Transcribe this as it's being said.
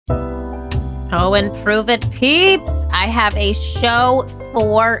Oh, Improve It peeps. I have a show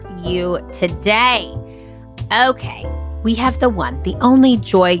for you today. Okay, we have the one, the only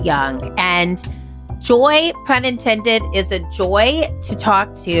Joy Young. And Joy, pun intended, is a joy to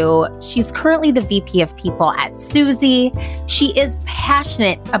talk to. She's currently the VP of People at Suzy. She is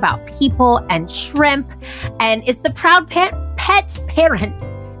passionate about people and shrimp and is the proud pet parent,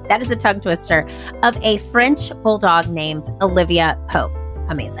 that is a tongue twister, of a French bulldog named Olivia Pope.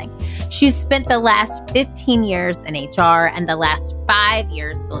 Amazing. She's spent the last 15 years in HR and the last 5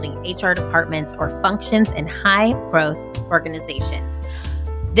 years building HR departments or functions in high growth organizations.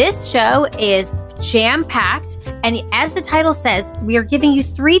 This show is jam-packed, and as the title says, we are giving you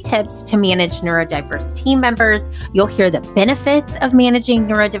 3 tips to manage neurodiverse team members. You'll hear the benefits of managing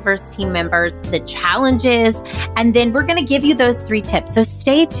neurodiverse team members, the challenges, and then we're going to give you those 3 tips. So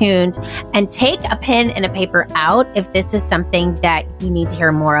stay tuned and take a pen and a paper out if this is something that you need to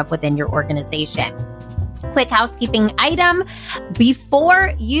hear more of within your organization. Quick housekeeping item.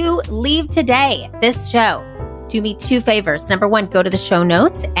 Before you leave today, this show, do me 2 favors. Number 1, go to the show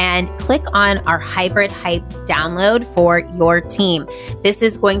notes and click on our Hybrid Hype download for your team. This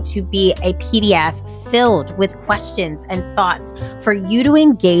is going to be a PDF filled with questions and thoughts for you to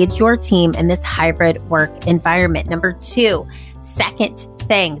engage your team in this hybrid work environment. Number 2, second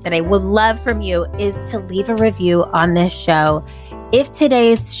thing that I would love from you is to leave a review on this show. If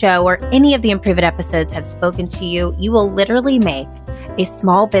today's show or any of the Improve It episodes have spoken to you, you will literally make a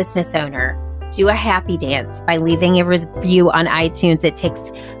small business owner do a happy dance by leaving a review on iTunes. It takes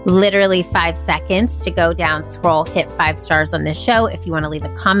literally 5 seconds to go down, scroll, hit 5 stars on this show. If you want to leave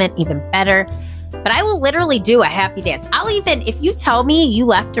a comment, even better. But I will literally do a happy dance. I'll even, if you tell me you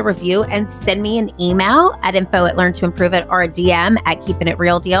left a review and send me an email at info@learntoimproveit or a DM at Keeping It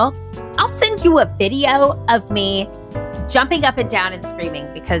Real Deal, I'll send you a video of me jumping up and down and screaming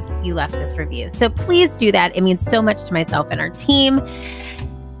because you left this review. So please do that. It means so much to myself and our team.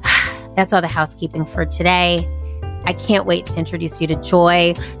 That's all the housekeeping for today. I can't wait to introduce you to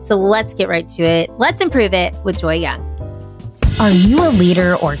Joy. So let's get right to it. Let's improve it with Joy Young. Are you a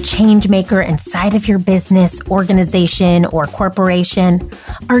leader or change maker inside of your business, organization, or corporation?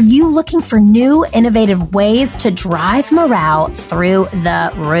 Are you looking for new, innovative ways to drive morale through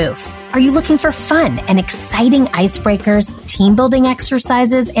the roof? Are you looking for fun and exciting icebreakers, team building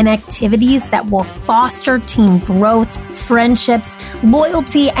exercises, and activities that will foster team growth, friendships,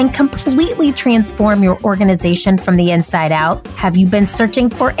 loyalty, and completely transform your organization from the inside out? Have you been searching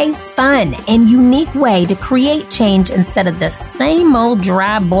for a fun and unique way to create change instead of the same old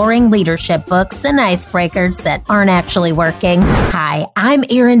dry, boring leadership books and icebreakers that aren't actually working? Hi, I'm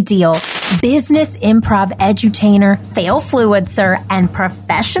Erin Deal, business improv edutainer, fail fluencer, and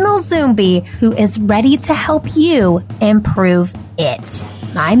professional Zombie who is ready to help you improve it.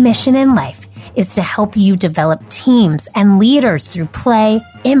 My mission in life is to help you develop teams and leaders through play,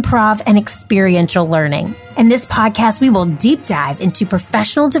 improv, and experiential learning. In this podcast, we will deep dive into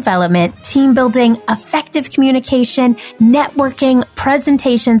professional development, team building, effective communication, networking,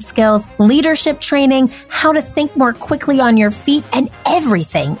 presentation skills, leadership training, how to think more quickly on your feet, and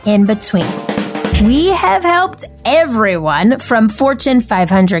everything in between. We have helped everyone from Fortune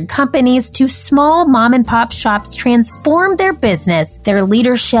 500 companies to small mom and pop shops transform their business, their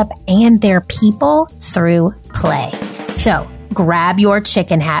leadership, and their people through play. So grab your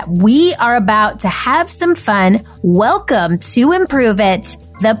chicken hat. We are about to have some fun. Welcome to Improve It,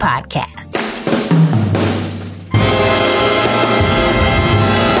 the podcast.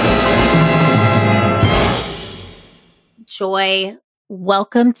 Joy,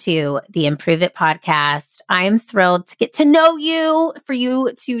 welcome to the Improve It podcast. I'm thrilled to get to know you, for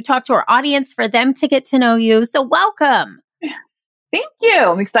you to talk to our audience, for them to get to know you. So welcome. Thank you.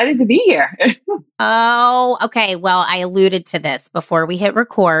 I'm excited to be here. Oh, okay. Well, I alluded to this before we hit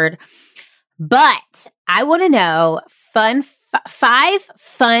record, but I want to know 5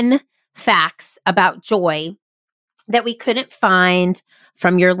 fun facts about Joy that we couldn't find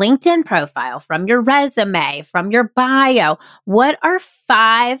from your LinkedIn profile, from your resume, from your bio. What are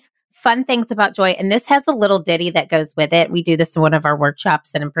 5 fun things about Joy? And this has a little ditty that goes with it. We do this in one of our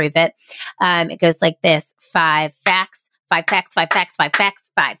workshops and Improve It. It goes like this: 5 facts, 5 facts, 5 facts, 5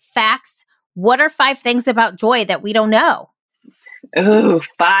 facts, 5 facts. What are 5 things about Joy that we don't know? Oh,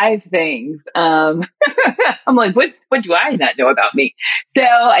 5 things. I'm like, what do I not know about me? So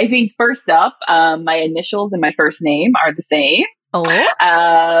I think first up, my initials and my first name are the same. Oh,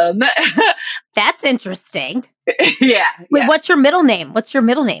 that's interesting. Yeah. Wait, what's your middle name? What's your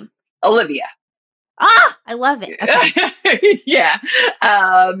middle name? Olivia. I love it. Okay. Yeah.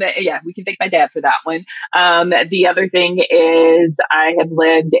 We can thank my dad for that one. The other thing is I have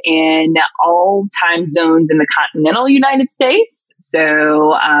lived in all time zones in the continental United States.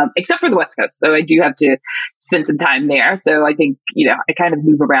 So, except for the West Coast. So I do have to spend some time there. So I think, I kind of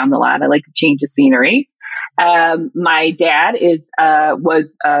move around a lot. I like to change the scenery. My dad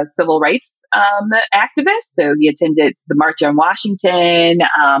was a civil rights activist. So he attended the March on Washington,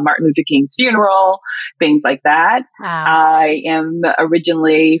 Martin Luther King's funeral, things like that. Wow. I am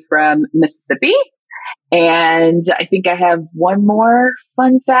originally from Mississippi. And I think I have one more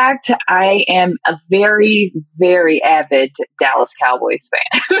fun fact. I am a very, very avid Dallas Cowboys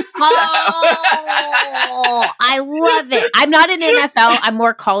fan. Oh, I love it. I'm not an NFL. I'm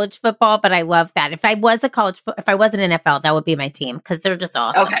more college football, but I love that. If I was an NFL, that would be my team because they're just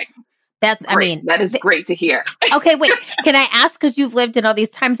awesome. Okay. That is great to hear. Okay, wait. Can I ask, because you've lived in all these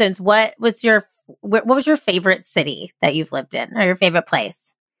time zones, what was your favorite city that you've lived in, or your favorite place?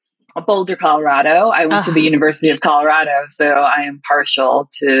 Boulder, Colorado. I went to the University of Colorado, so I am partial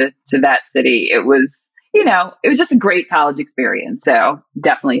to that city. It was, it was just a great college experience. So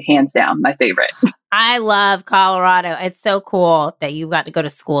definitely hands down my favorite. I love Colorado. It's so cool that you got to go to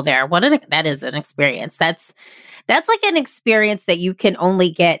school there. That is an experience. That's like an experience that you can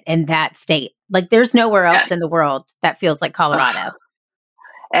only get in that state. Like there's nowhere else in the world that feels like Colorado.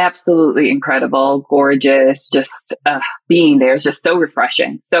 Absolutely incredible, gorgeous. Just being there is just so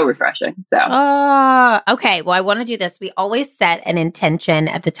refreshing. So, okay. Well, I want to do this. We always set an intention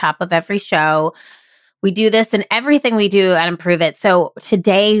at the top of every show. We do this in everything we do at Improve It. So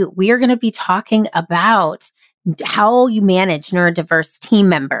today we are going to be talking about how you manage neurodiverse team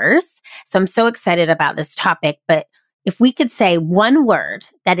members. So I'm so excited about this topic. But if we could say one word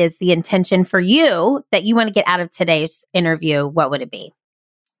that is the intention for you that you want to get out of today's interview, what would it be?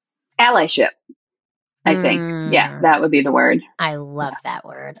 Allyship, I think. Yeah, that would be the word. I love that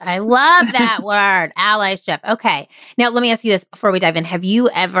word. Allyship. Okay. Now, let me ask you this before we dive in. Have you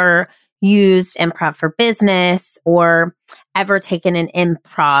ever used improv for business or ever taken an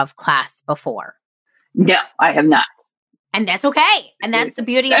improv class before? No, I have not. And that's okay. And that's the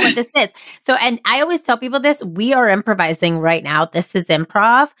beauty of what this is. So, and I always tell people this, we are improvising right now. This is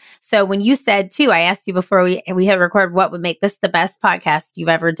improv. So when you said too, I asked you before we had recorded what would make this the best podcast you've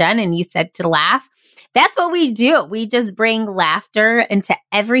ever done. And you said to laugh. That's what we do. We just bring laughter into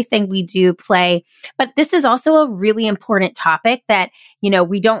everything we do, play. But this is also a really important topic that,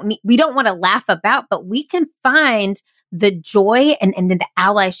 we don't want to laugh about, but we can find the joy and then the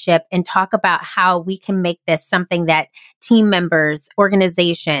allyship and talk about how we can make this something that team members,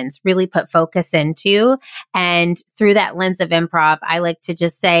 organizations really put focus into. And through that lens of improv, I like to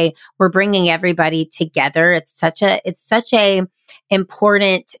just say we're bringing everybody together. It's such a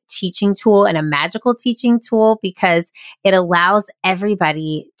important teaching tool and a magical teaching tool because it allows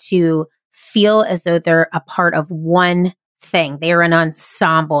everybody to feel as though they're a part of one thing. They are an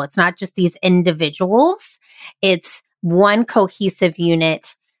ensemble. It's not just these individuals. It's one cohesive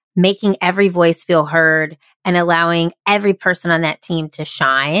unit, making every voice feel heard and allowing every person on that team to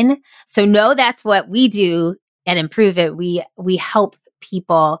shine. So that's what we do and Improve It. We help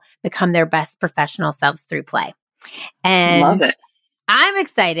people become their best professional selves through play. And love it. I'm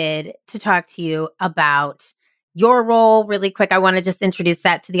excited to talk to you about your role really quick. I want to just introduce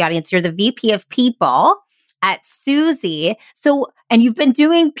that to the audience. You're the VP of People at Suzy. So, and you've been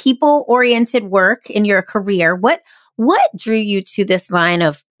doing people-oriented work in your career. What drew you to this line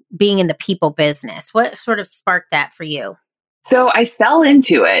of being in the people business? What sort of sparked that for you? So I fell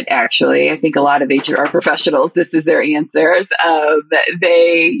into it, actually. I think a lot of HR professionals, this is their answers.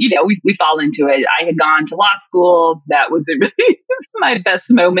 We fall into it. I had gone to law school. That wasn't really my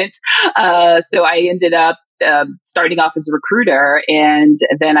best moment. So I ended up starting off as a recruiter, and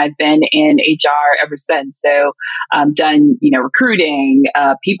then I've been in HR ever since. So done, recruiting,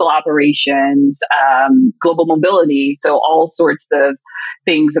 people operations, global mobility. So all sorts of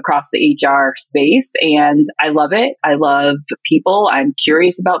things across the HR space. And I love it. I love people. I'm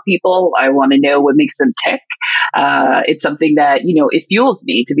curious about people. I want to know what makes them tick. It's something that, it fuels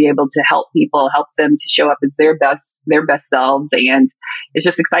me to be able to help people, help them to show up as their best selves. And it's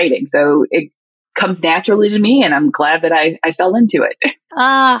just exciting. So it comes naturally to me, and I'm glad that I fell into it.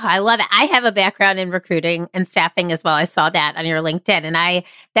 Oh, I love it. I have a background in recruiting and staffing as well. I saw that on your LinkedIn, and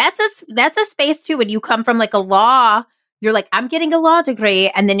that's a space too. When you come from like a law, you're like, I'm getting a law degree,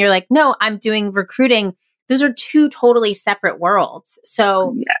 and then you're like, no, I'm doing recruiting. Those are two totally separate worlds.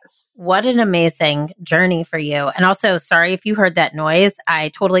 So yes. What an amazing journey for you. And also, sorry if you heard that noise. I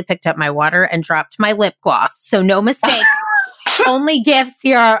totally picked up my water and dropped my lip gloss. So no mistakes. only gifts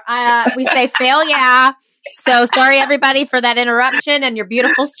here. We say fail, yeah. So sorry, everybody, for that interruption and your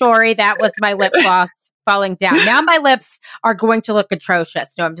beautiful story. That was my lip gloss falling down. Now my lips are going to look atrocious.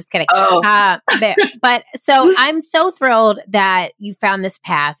 No, I'm just kidding. Oh. But so I'm so thrilled that you found this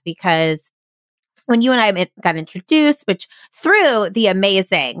path, because when you and I got introduced, which through the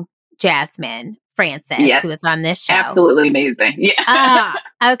amazing Jasmine Francis, yes, who was on this show. Absolutely amazing. Yeah.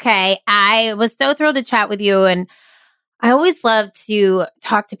 Okay. I was so thrilled to chat with you. And I always love to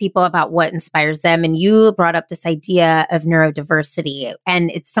talk to people about what inspires them. And you brought up this idea of neurodiversity. And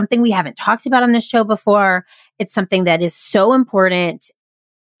it's something we haven't talked about on this show before. It's something that is so important,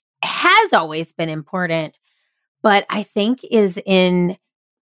 has always been important, but I think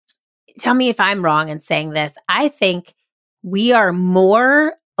tell me if I'm wrong in saying this, I think we are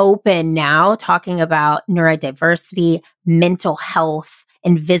more open now talking about neurodiversity, mental health,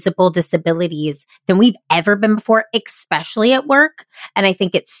 invisible disabilities than we've ever been before, especially at work. And I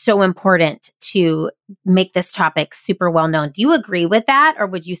think it's so important to make this topic super well known. Do you agree with that? Or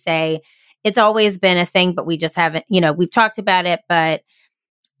would you say it's always been a thing, but we just haven't, we've talked about it, but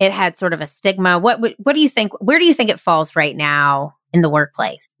it had sort of a stigma. What do you think? Where do you think it falls right now in the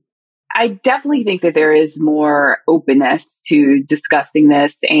workplace? I definitely think that there is more openness to discussing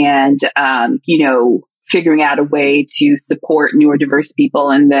this and, figuring out a way to support neurodiverse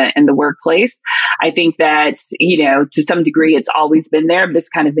people in the workplace. I think that, to some degree it's always been there, but it's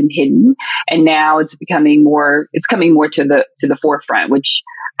kind of been hidden. And now it's coming more to the forefront, which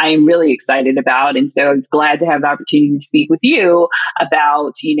I am really excited about. And so I was glad to have the opportunity to speak with you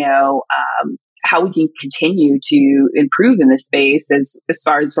about, how we can continue to improve in this space as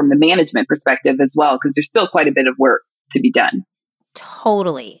far as from the management perspective as well, because there's still quite a bit of work to be done.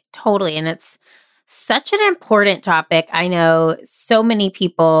 Totally. And it's such an important topic. I know so many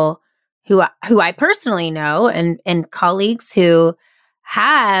people who I personally know and colleagues who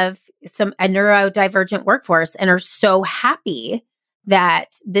have a neurodivergent workforce and are so happy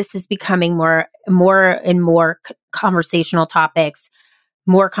that this is becoming more and more conversational topics.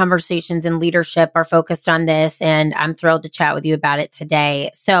 More conversations in leadership are focused on this, and I'm thrilled to chat with you about it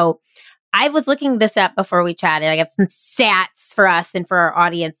today. So I was looking this up before we chatted. I got some stats for us and for our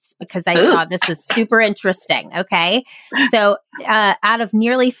audience because I thought this was super interesting. Okay. So out of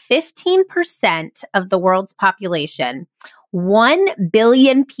nearly 15% of the world's population, 1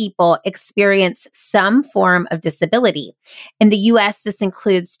 billion people experience some form of disability. In the US, this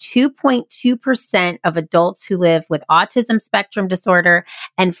includes 2.2% of adults who live with autism spectrum disorder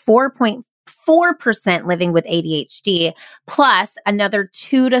and 4.4% living with ADHD, plus another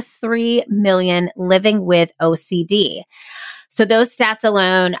 2 to 3 million living with OCD. So those stats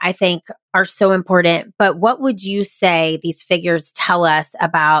alone, I think, are so important. But what would you say these figures tell us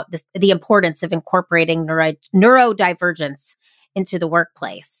about the importance of incorporating neurodivergence into the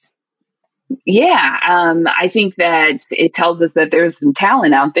workplace? Yeah, I think that it tells us that there's some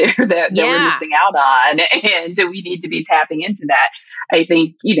talent out there that we're missing out on, and we need to be tapping into that. I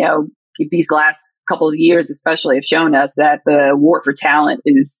think, these last couple of years especially have shown us that the war for talent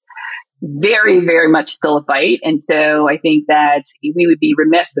is very, very much still a fight. And so I think that we would be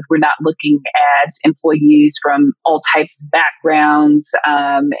remiss if we're not looking at employees from all types of backgrounds.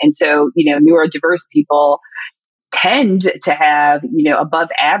 And so, neurodiverse people tend to have, above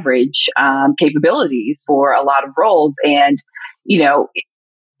average capabilities for a lot of roles. And,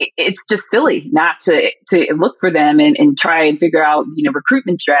 it's just silly not to look for them and try and figure out,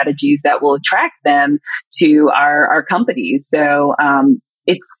 recruitment strategies that will attract them to our companies. So,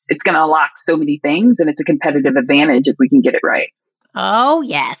 it's going to unlock so many things, and it's a competitive advantage if we can get it right. Oh,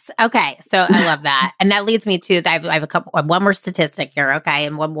 yes. Okay. So I love that. And that leads me to, I have one more statistic here. Okay.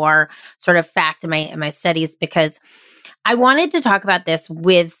 And one more sort of fact in my studies, because I wanted to talk about this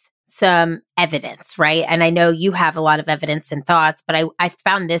with some evidence, right? And I know you have a lot of evidence and thoughts, but I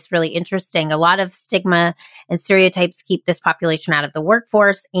found this really interesting. A lot of stigma and stereotypes keep this population out of the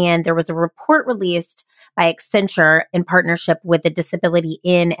workforce. And there was a report released by Accenture in partnership with the Disability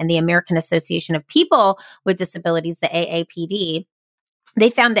In and the American Association of People with Disabilities, the AAPD. They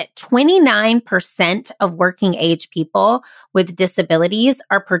found that 29% of working age people with disabilities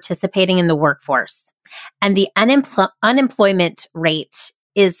are participating in the workforce. And the unemployment rate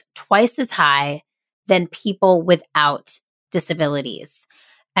is twice as high than people without disabilities.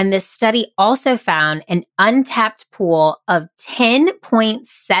 And this study also found an untapped pool of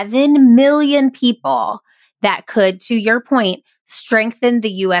 10.7 million people that could, to your point, strengthen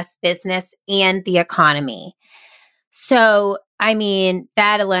the U.S. business and the economy. So, I mean,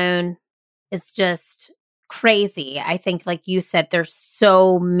 that alone is just crazy. I think, like you said, there's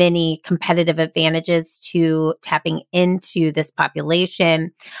so many competitive advantages to tapping into this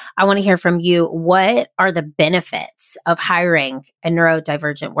population. I want to hear from you. What are the benefits of hiring a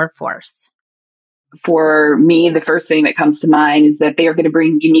neurodivergent workforce? For me, the first thing that comes to mind is that they are going to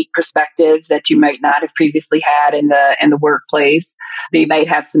bring unique perspectives that you might not have previously had in the workplace. They might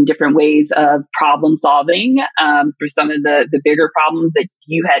have some different ways of problem solving for some of the bigger problems that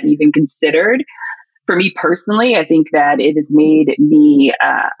you hadn't even considered. For me personally, I think that it has made me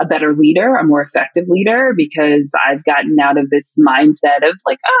a better leader, a more effective leader, because I've gotten out of this mindset of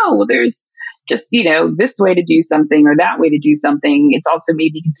like, oh, well, there's just, this way to do something or that way to do something. It's also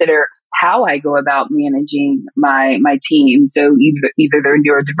made me consider how I go about managing my team. So either they're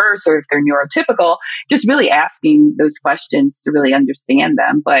neurodiverse or if they're neurotypical, just really asking those questions to really understand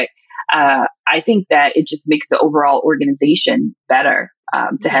them. But I think that it just makes the overall organization better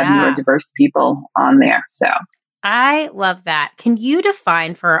to have neurodiverse people on there. So I love that. Can you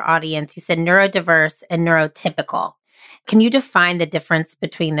define for our audience, you said neurodiverse and neurotypical. Can you define the difference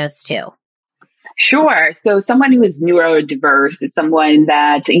between those two? Sure. So someone who is neurodiverse is someone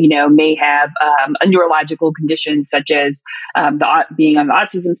that, may have a neurological condition such as being on the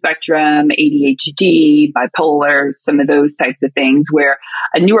autism spectrum, ADHD, bipolar, some of those types of things, where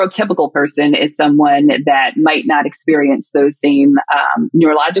a neurotypical person is someone that might not experience those same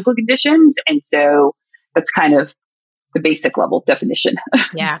neurological conditions. And so that's kind of the basic level definition.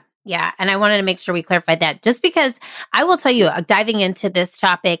 Yeah. Yeah. And I wanted to make sure we clarified that, just because I will tell you, diving into this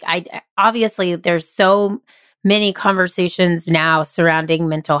topic, obviously there's so many conversations now surrounding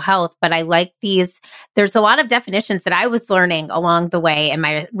mental health, but I like there's a lot of definitions that I was learning along the way in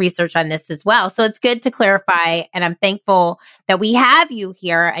my research on this as well. So it's good to clarify. And I'm thankful that we have you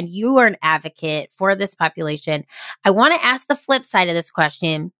here and you are an advocate for this population. I want to ask the flip side of this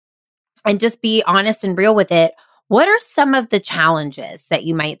question and just be honest and real with it. What are some of the challenges that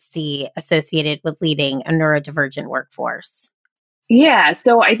you might see associated with leading a neurodivergent workforce? Yeah,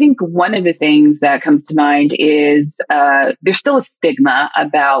 so I think one of the things that comes to mind is there's still a stigma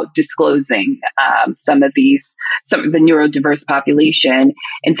about disclosing some of the neurodiverse population,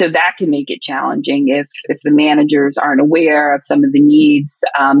 and so that can make it challenging if the managers aren't aware of some of the needs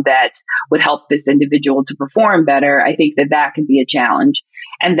that would help this individual to perform better. I think that can be a challenge.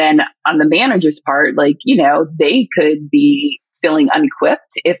 And then on the manager's part, they could be feeling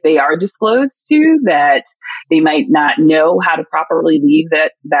unequipped if they are disclosed to, that they might not know how to properly lead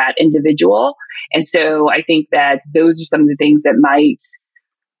that individual. And so I think that those are some of the things that might,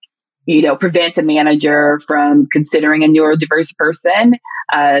 prevent a manager from considering a neurodiverse person.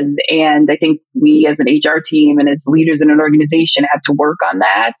 And I think we as an HR team and as leaders in an organization have to work on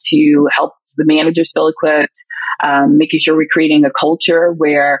that to help the managers feel equipped, making sure we're creating a culture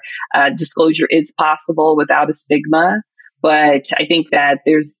where disclosure is possible without a stigma. But I think that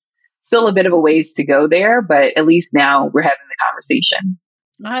there's still a bit of a ways to go there, but at least now we're having the conversation.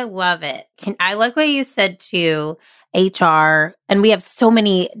 I love it. I like what you said to HR, and we have so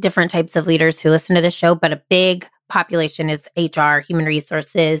many different types of leaders who listen to the show, but a big population is HR, human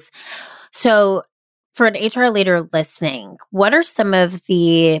resources. So for an HR leader listening, what are some of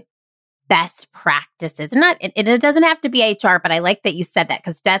the best practices? And it doesn't have to be HR, but I like that you said that,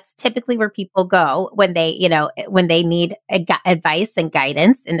 because that's typically where people go when they need advice and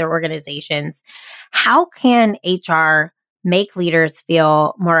guidance in their organizations. How can HR make leaders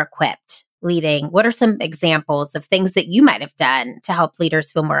feel more equipped leading? What are some examples of things that you might have done to help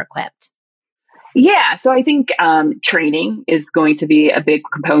leaders feel more equipped? Yeah, so I think training is going to be a big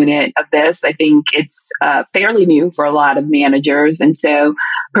component of this. I think it's fairly new for a lot of managers. And so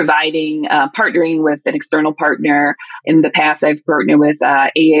partnering with an external partner. In the past, I've partnered with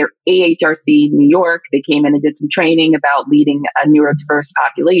AHRC New York. They came in and did some training about leading a neurodiverse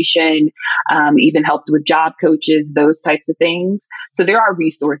population, even helped with job coaches, those types of things. So there are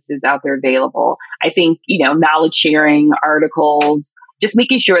resources out there available. I think, knowledge sharing, articles, just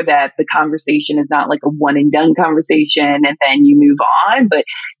making sure that the conversation is not like a one and done conversation and then you move on, but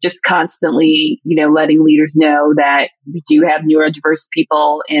just constantly, letting leaders know that we do have neurodiverse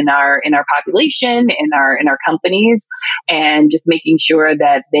people in our population, in our companies, and just making sure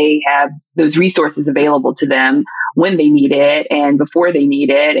that they have those resources available to them when they need it and before they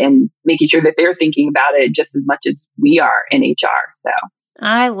need it, and making sure that they're thinking about it just as much as we are in HR. So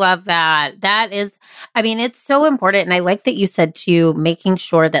I love that. It's so important. And I like that you said too, making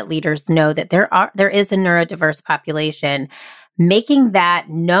sure that leaders know that there is a neurodiverse population. Making that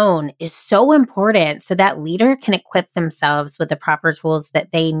known is so important so that leader can equip themselves with the proper tools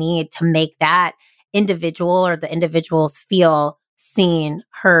that they need to make that individual or the individuals feel seen,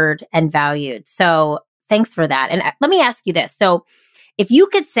 heard, and valued. So Thanks for that. And let me ask you this. So if you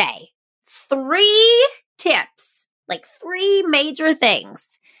could say 3 tips, like 3 major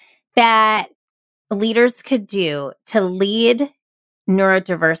things that leaders could do to lead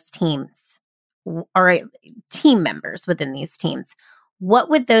neurodiverse teams or team members within these teams, what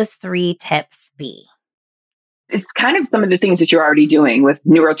would those 3 tips be? It's kind of some of the things that you're already doing with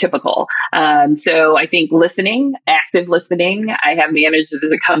neurotypical. So I think listening, active listening. I have managers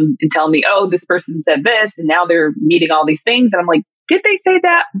that come and tell me, oh, this person said this, and now they're needing all these things. And I'm like, did they say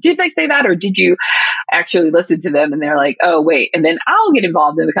that? Did they say that? Or did you actually listen to them? And they're like, oh, wait. And then I'll get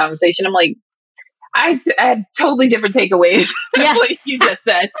involved in the conversation. I'm like, I had totally different takeaways than what you just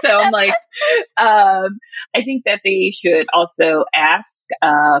said. So I'm like, I think that they should also ask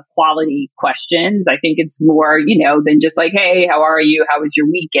quality questions. I think it's more, than just like, hey, how are you? How was your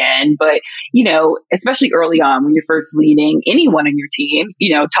weekend? But, especially early on when you're first leading anyone on your team,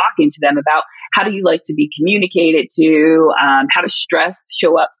 talking to them about how do you like to be communicated to? How does stress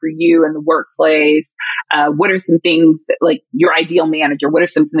show up for you in the workplace? What are some things like your ideal manager? What are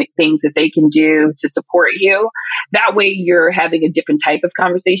some things that they can do to support you? That way you're having a different type of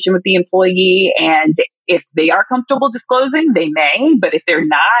conversation with the employee. And if they are comfortable disclosing, they may, but if they're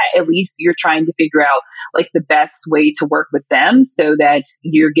not, at least you're trying to figure out like the best way to work with them so that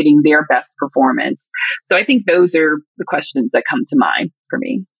you're getting their best performance. So I think those are the questions that come to mind for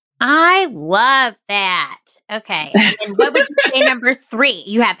me. I love that. Okay. And then what would you say number 3?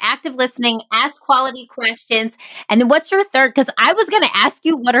 You have active listening, ask quality questions. And then what's your third? Because I was going to ask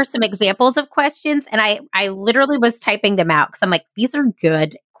you what are some examples of questions. And I literally was typing them out because I'm like, these are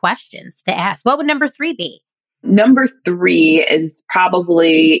good questions to ask. What would number 3 be? Number 3 is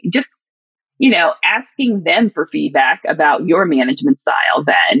probably just, asking them for feedback about your management style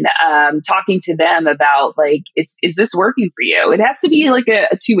then, talking to them about like, is this working for you? It has to be like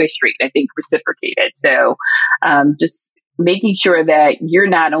a two-way street, I think, reciprocated. So just making sure that you're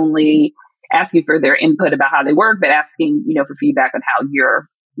not only asking for their input about how they work, but asking, for feedback on how you're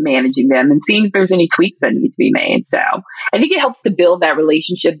managing them and seeing if there's any tweaks that need to be made. So I think it helps to build that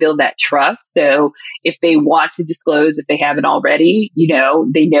relationship, build that trust. So if they want to disclose, if they haven't already,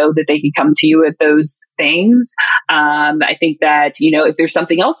 they know that they can come to you with those things. I think that, if there's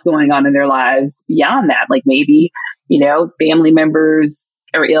something else going on in their lives beyond that, like maybe, family members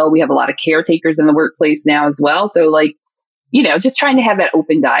are ill. We have a lot of caretakers in the workplace now as well. So like, just trying to have that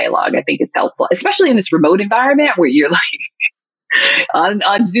open dialogue, I think is helpful, especially in this remote environment where you're like,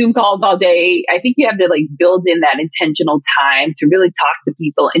 on Zoom calls all day. I think you have to like build in that intentional time to really talk to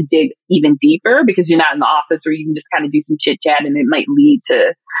people and dig even deeper because you're not in the office where you can just kind of do some chit chat and it might lead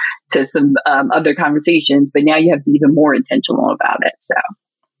to some other conversations. But now you have to be even more intentional about it. So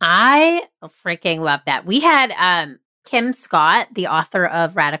I freaking love that. We had Kim Scott, the author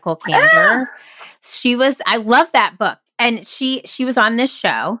of Radical Candor. I love that book. And she was on this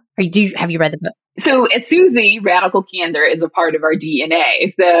show. Have you read the book? So at Susie, Radical Candor is a part of our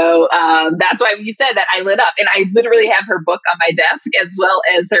DNA. So that's why when you said that, I lit up. And I literally have her book on my desk as well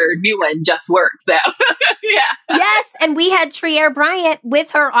as her new one, Just Work. So yeah. Yes. And we had Trier Bryant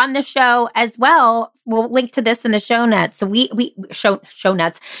with her on the show as well. We'll link to this in the show notes. So we show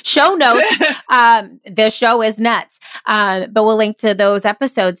notes. The show is nuts. But we'll link to those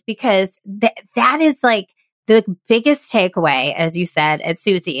episodes because that is like the biggest takeaway, as you said, at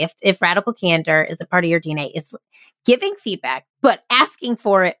Susie, if Radical Candor is a part of your DNA, is giving feedback, but asking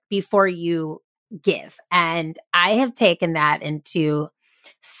for it before you give. And I have taken that into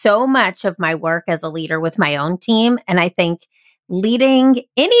so much of my work as a leader with my own team. And I think leading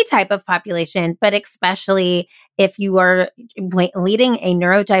any type of population, but especially if you are leading a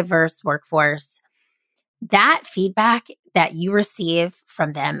neurodiverse workforce, that feedback that you receive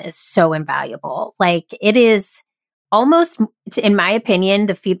from them is so invaluable. Like it is almost, in my opinion,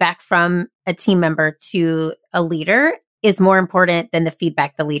 the feedback from a team member to a leader is more important than the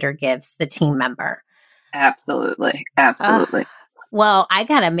feedback the leader gives the team member. Absolutely. Well, I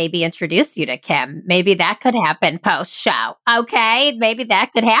got to maybe introduce you to Kim. Maybe that could happen post show. Okay. Maybe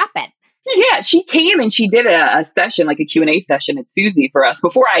that could happen. Yeah, she came and she did a session, like a Q&A session at Susie for us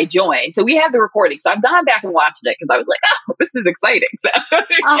before I joined. So we have the recording. So I've gone back and watched it because I was like, oh, this is exciting. So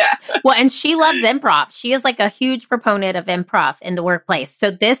yeah. Well, and she loves improv. She is like a huge proponent of improv in the workplace. So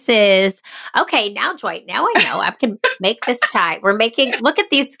this is, okay, now Joy, now I know I can make this tie. Look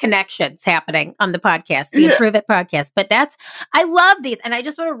at these connections happening on the podcast, the Improve It podcast. But I love these. And I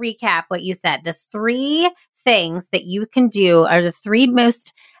just want to recap what you said. The 3 things that you can do are the 3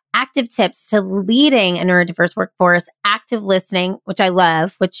 most active tips to leading a neurodiverse workforce: active listening, which I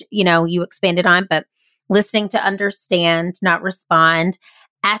love, which, you expanded on, but listening to understand, not respond,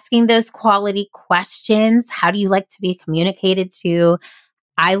 asking those quality questions. How do you like to be communicated to?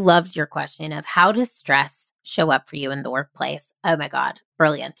 I loved your question of how does stress show up for you in the workplace? Oh my God,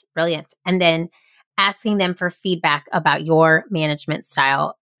 brilliant, brilliant. And then asking them for feedback about your management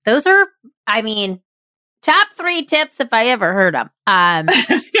style. Those are, I mean, top 3 tips if I ever heard them. And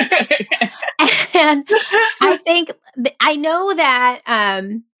I think, I know that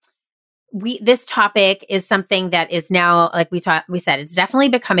this topic is something that is now, like we said, it's definitely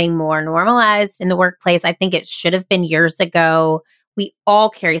becoming more normalized in the workplace. I think it should have been years ago. We all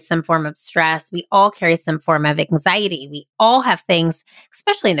carry some form of stress. We all carry some form of anxiety. We all have things,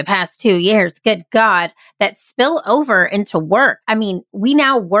 especially in the past 2 years, good God, that spill over into work. I mean, we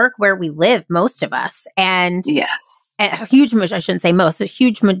now work where we live, most of us. And Yes. a huge, I shouldn't say most,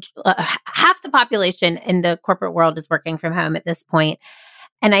 half the population in the corporate world is working from home at this point.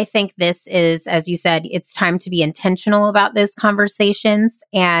 And I think this is, as you said, it's time to be intentional about those conversations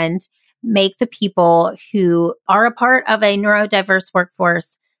and make the people who are a part of a neurodiverse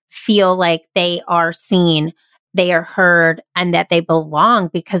workforce feel like they are seen, they are heard, and that they belong,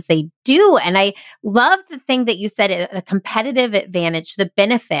 because they do. And I love the thing that you said, a competitive advantage, the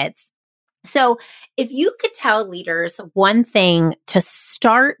benefits. So if you could tell leaders one thing to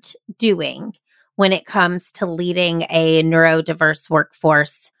start doing when it comes to leading a neurodiverse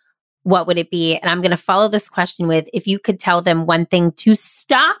workforce, what would it be? And I'm going to follow this question with, if you could tell them one thing to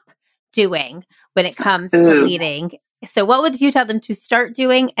stop doing when it comes to leading. So what would you tell them to start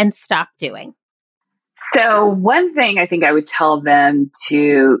doing and stop doing? So one thing I think I would tell them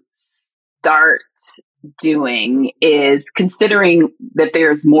to start doing is considering that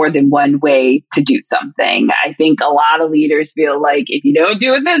there's more than one way to do something. I think a lot of leaders feel like if you don't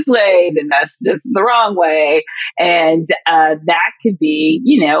do it this way, then that's just the wrong way. And that could be,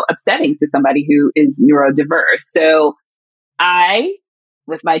 upsetting to somebody who is neurodiverse. So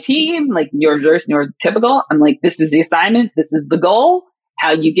with my team, like neurodiverse, neurotypical, I'm like, this is the assignment. This is the goal.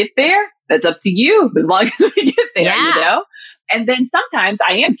 How you get there, that's up to you, as long as we get there, And then sometimes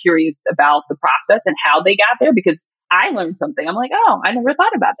I am curious about the process and how they got there, because I learned something. I'm like, oh, I never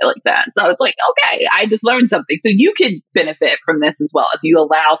thought about it like that. So it's like, okay, I just learned something. So you could benefit from this as well if you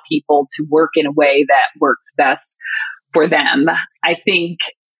allow people to work in a way that works best for them. I think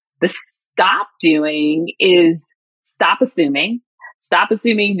the stop doing is stop assuming. Stop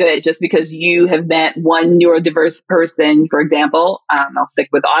assuming that just because you have met one neurodiverse person, for example, I'll stick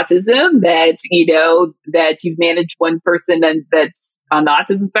with autism, that, that you've managed one person that's on the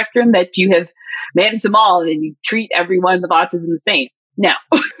autism spectrum, that you have managed them all and you treat everyone with autism the same. No,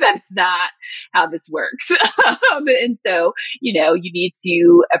 that's not how this works. And so, you need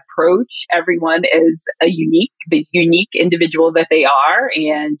to approach everyone as the unique individual that they are,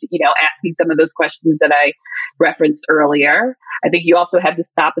 and, asking some of those questions that I referenced earlier. I think you also have to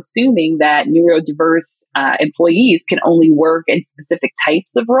stop assuming that neurodiverse employees can only work in specific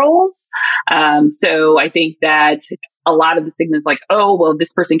types of roles. So I think that a lot of the stigmas like, oh, well,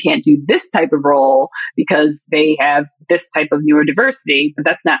 this person can't do this type of role because they have this type of neurodiversity, but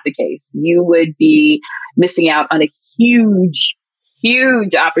that's not the case. You would be missing out on a huge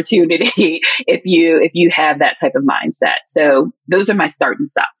opportunity if you have that type of mindset. So those are my start and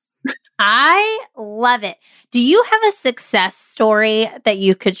stops. I love it. Do you have a success story that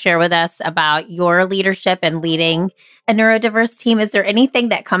you could share with us about your leadership and leading a neurodiverse team? Is there anything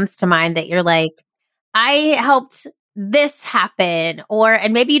that comes to mind that you're like, I helped this happen,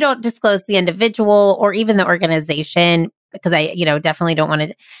 and maybe you don't disclose the individual or even the organization, because I, definitely don't want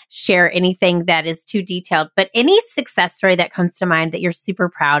to share anything that is too detailed, but any success story that comes to mind that you're super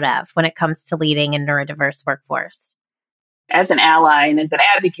proud of when it comes to leading a neurodiverse workforce? As an ally and as an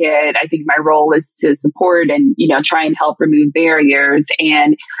advocate, I think my role is to support and, try and help remove barriers.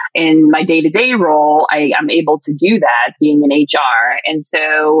 And in my day-to-day role, I'm able to do that being in HR. And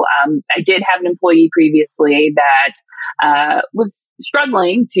so I did have an employee previously that was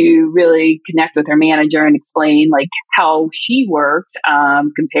struggling to really connect with her manager and explain like how she worked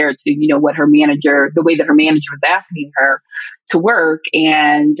compared to, what the way that her manager was asking her to work.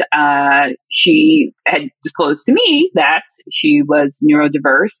 And she had disclosed to me that she was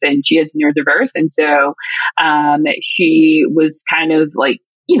neurodiverse, and she is neurodiverse. And so she was kind of like,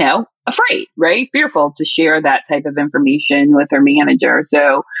 afraid, right? Fearful to share that type of information with her manager.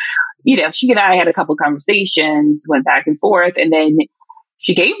 So, she and I had a couple conversations, went back and forth, and then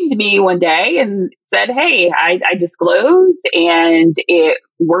she came to me one day and said, hey, I disclosed and it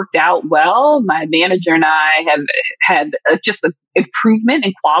worked out well. My manager and I have had just an improvement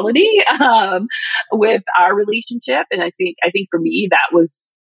in quality with our relationship. And I think for me, that was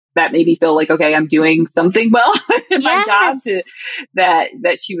that made me feel like, okay, I'm doing something well in my job,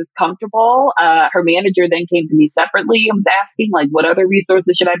 that she was comfortable. Her manager then came to me separately and was asking, like, what other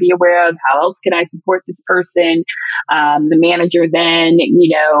resources should I be aware of? How else can I support this person? The manager then,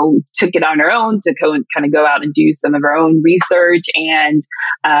 took it on her own to kind of go out and do some of her own research. And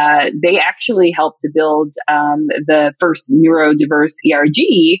they actually helped to build the first neurodiverse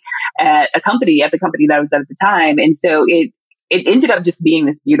ERG at the company that I was at the time. And so it ended up just being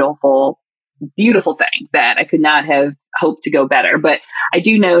this beautiful thing that I could not have hoped to go better. But I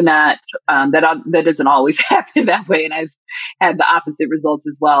do know that doesn't always happen that way. And I've had the opposite results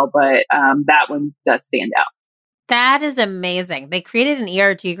as well. But that one does stand out. That is amazing. They created an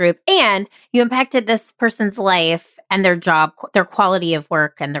ERG group and you impacted this person's life and their job, their quality of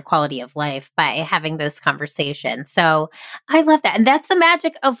work and their quality of life by having those conversations. So I love that. And that's the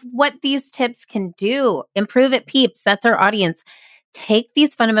magic of what these tips can do. Improve it, peeps. That's our audience. Take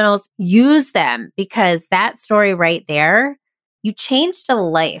these fundamentals, use them, because that story right there, you changed a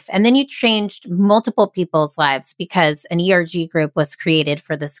life and then you changed multiple people's lives because an ERG group was created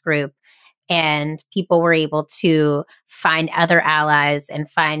for this group. And people were able to find other allies and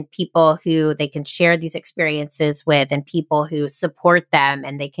find people who they can share these experiences with and people who support them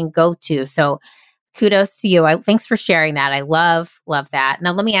and they can go to. So kudos to you. Thanks for sharing that. I love that.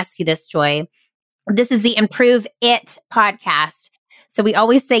 Now, let me ask you this, Joy. This is the Improve It podcast. So we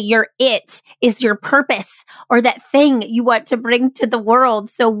always say your it is your purpose or that thing you want to bring to the world.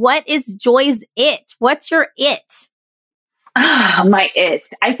 So what is Joy's it? What's your it? My it.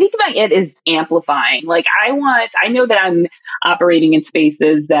 I think my it is amplifying. Like I know that I'm operating in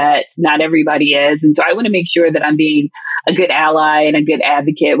spaces that not everybody is. And so I want to make sure that I'm being a good ally and a good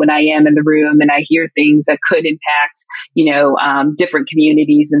advocate when I am in the room and I hear things that could impact, different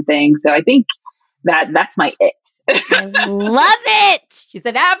communities and things. So I think that's my it. I love it. She's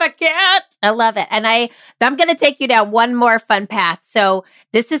an advocate. I love it. And I'm going to take you down one more fun path. So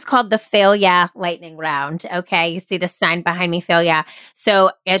this is called the Fail Yeah lightning round. Okay. You see the sign behind me, Fail Yeah. So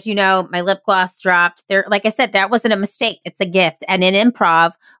as you know, my lip gloss dropped there. Like I said, that wasn't a mistake. It's a gift. And in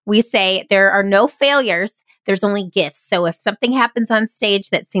improv, we say there are no failures. There's only gifts. So if something happens on stage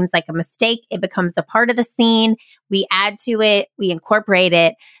that seems like a mistake, it becomes a part of the scene. We add to it. We incorporate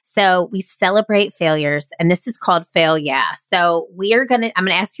it. So we celebrate failures. And this is called Fail Yeah. So I'm going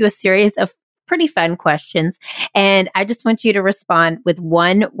to ask you a series of pretty fun questions. And I just want you to respond with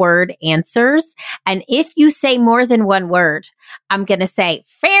one word answers. And if you say more than one word, I'm going to say,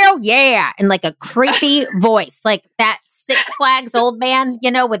 fail yeah, in like a creepy voice, like that Six Flags old man,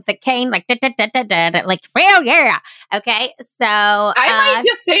 with the cane, like, like, fail yeah. Okay. So I might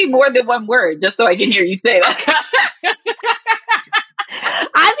just say more than one word just so I can hear you say that.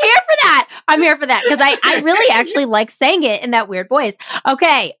 I'm here for that because I really actually like saying it in that weird voice.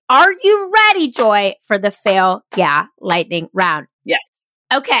 Okay. Are you ready, Joy, for the Fail Yeah lightning round? Yes.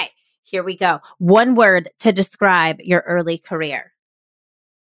 Okay. Here we go. One word to describe your early career.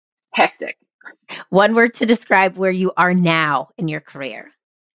 Hectic. One word to describe where you are now in your career.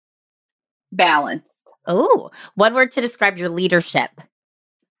 Balanced. Oh, one word to describe your leadership.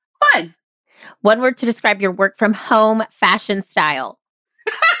 Fun. One word to describe your work from home fashion style.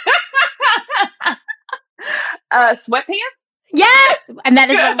 Sweatpants? Yes! And that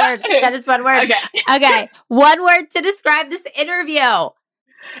is one word. That is one word. Okay. One word to describe this interview.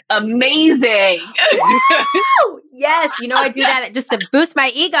 Amazing. Yes. I do that just to boost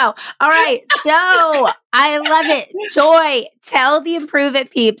my ego. All right. So I love it. Joy, tell the Improve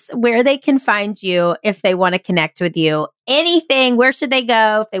It peeps where they can find you if they want to connect with you. Anything. Where should they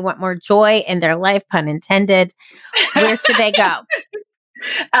go if they want more joy in their life, pun intended? Where should they go?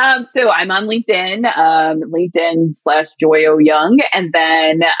 So I'm on LinkedIn, LinkedIn/Joy O Young. And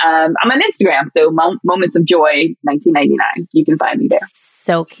then I'm on Instagram. So Moments of Joy 1999. You can find me there.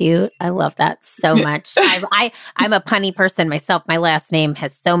 So cute. I love that so much. I'm a punny person myself. My last name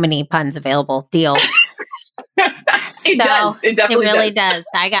has so many puns available. Deal. It does. It definitely really does.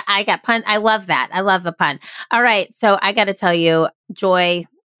 I got pun. I love that. I love a pun. All right. So I got to tell you, Joy,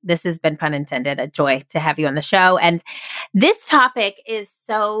 this has been, pun intended, a joy to have you on the show. And this topic is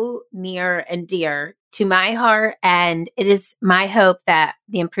so near and dear to my heart. And it is my hope that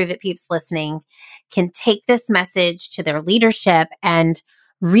the Improve It peeps listening can take this message to their leadership and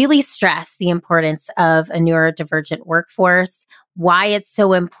really stress the importance of a neurodivergent workforce, why it's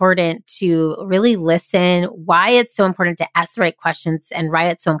so important to really listen, why it's so important to ask the right questions, and why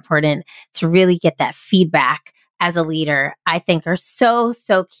it's so important to really get that feedback as a leader, I think are so,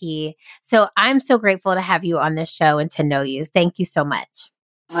 so key. So I'm so grateful to have you on this show and to know you. Thank you so much.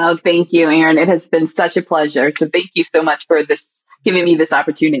 Oh, thank you, Erin. It has been such a pleasure. So thank you so much for this giving me this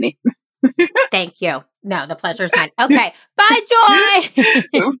opportunity. Thank you. No, the pleasure's mine. Okay. Bye,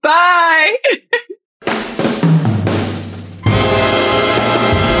 Joy. Bye.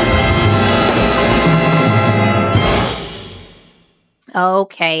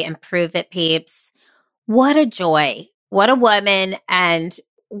 Okay. Improve it, peeps. What a joy. What a woman. And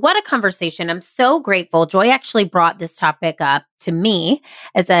what a conversation. I'm so grateful. Joy actually brought this topic up to me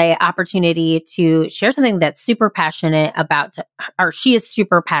as an opportunity to share something that's super passionate about, or she is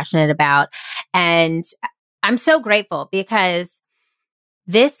super passionate about. And I'm so grateful because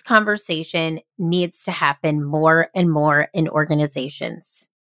this conversation needs to happen more and more in organizations.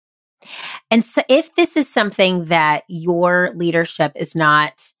 And so if this is something that your leadership is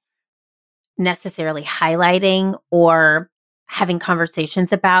not necessarily highlighting or having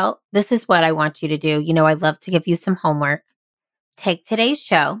conversations about, this is what I want you to do. You know, I'd love to give you some homework. Take today's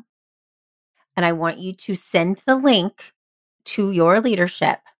show, and I want you to send the link to your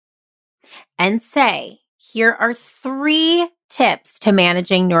leadership and say, here are 3 tips to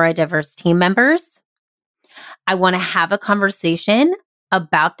managing neurodiverse team members. I want to have a conversation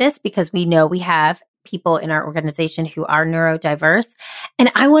about this because we know we have people in our organization who are neurodiverse.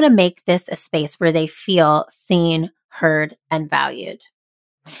 And I want to make this a space where they feel seen, heard, and valued.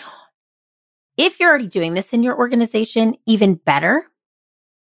 If you're already doing this in your organization, even better.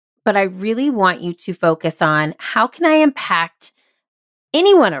 But I really want you to focus on how can I impact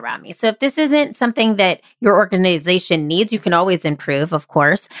anyone around me. So if this isn't something that your organization needs, you can always improve, of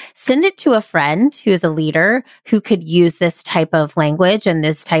course. Send it to a friend who is a leader who could use this type of language and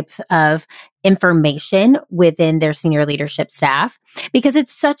this type of information within their senior leadership staff, because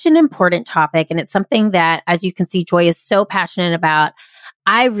it's such an important topic. And it's something that, as you can see, Joy is so passionate about.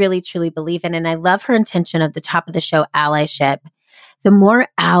 I really, truly believe in, and I love her intention of the top of the show, allyship. The more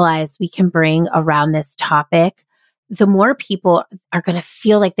allies we can bring around this topic, the more people are going to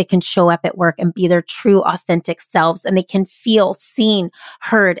feel like they can show up at work and be their true, authentic selves, and they can feel seen,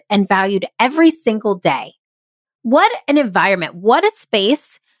 heard, and valued every single day. What an environment, what a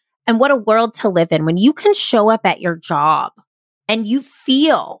space, and what a world to live in when you can show up at your job and you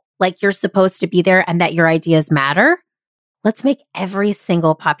feel like you're supposed to be there and that your ideas matter. Let's make every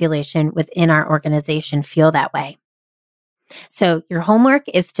single population within our organization feel that way. So your homework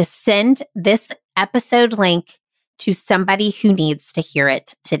is to send this episode link to somebody who needs to hear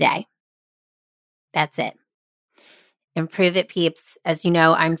it today. That's it. Improve it, peeps. As you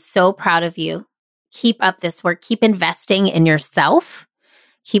know, I'm so proud of you. Keep up this work. Keep investing in yourself.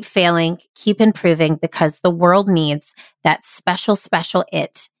 Keep failing. Keep improving, because the world needs that special, special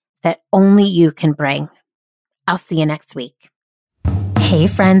it that only you can bring. I'll see you next week. Hey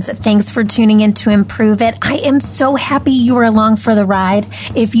friends, thanks for tuning in to Improve It. I am so happy you were along for the ride.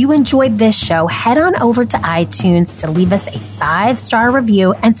 If you enjoyed this show, head on over to iTunes to leave us a 5-star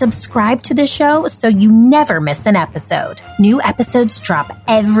review and subscribe to the show so you never miss an episode. New episodes drop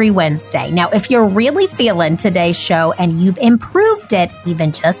every Wednesday. Now, if you're really feeling today's show and you've improved it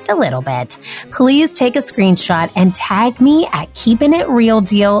even just a little bit, please take a screenshot and tag me at Keeping It Real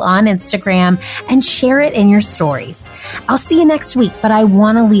Deal on Instagram and share it in your stories. I'll see you next week, but I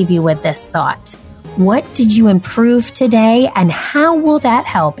want to leave you with this thought. What did you improve today, and how will that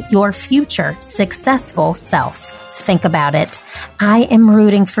help your future successful self? Think about it. I am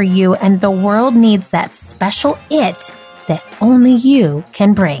rooting for you, and the world needs that special it that only you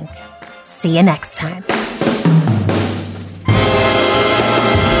can bring. See you next time.